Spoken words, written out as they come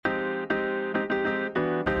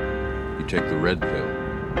take the red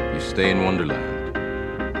pill, you stay in Wonderland,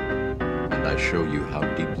 and I show you how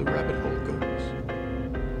deep the rabbit hole goes.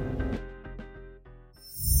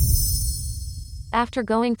 After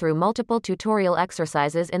going through multiple tutorial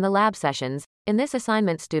exercises in the lab sessions, in this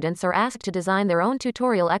assignment students are asked to design their own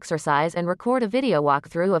tutorial exercise and record a video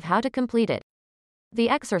walkthrough of how to complete it. The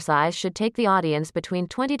exercise should take the audience between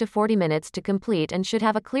 20 to 40 minutes to complete and should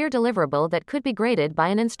have a clear deliverable that could be graded by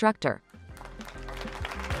an instructor.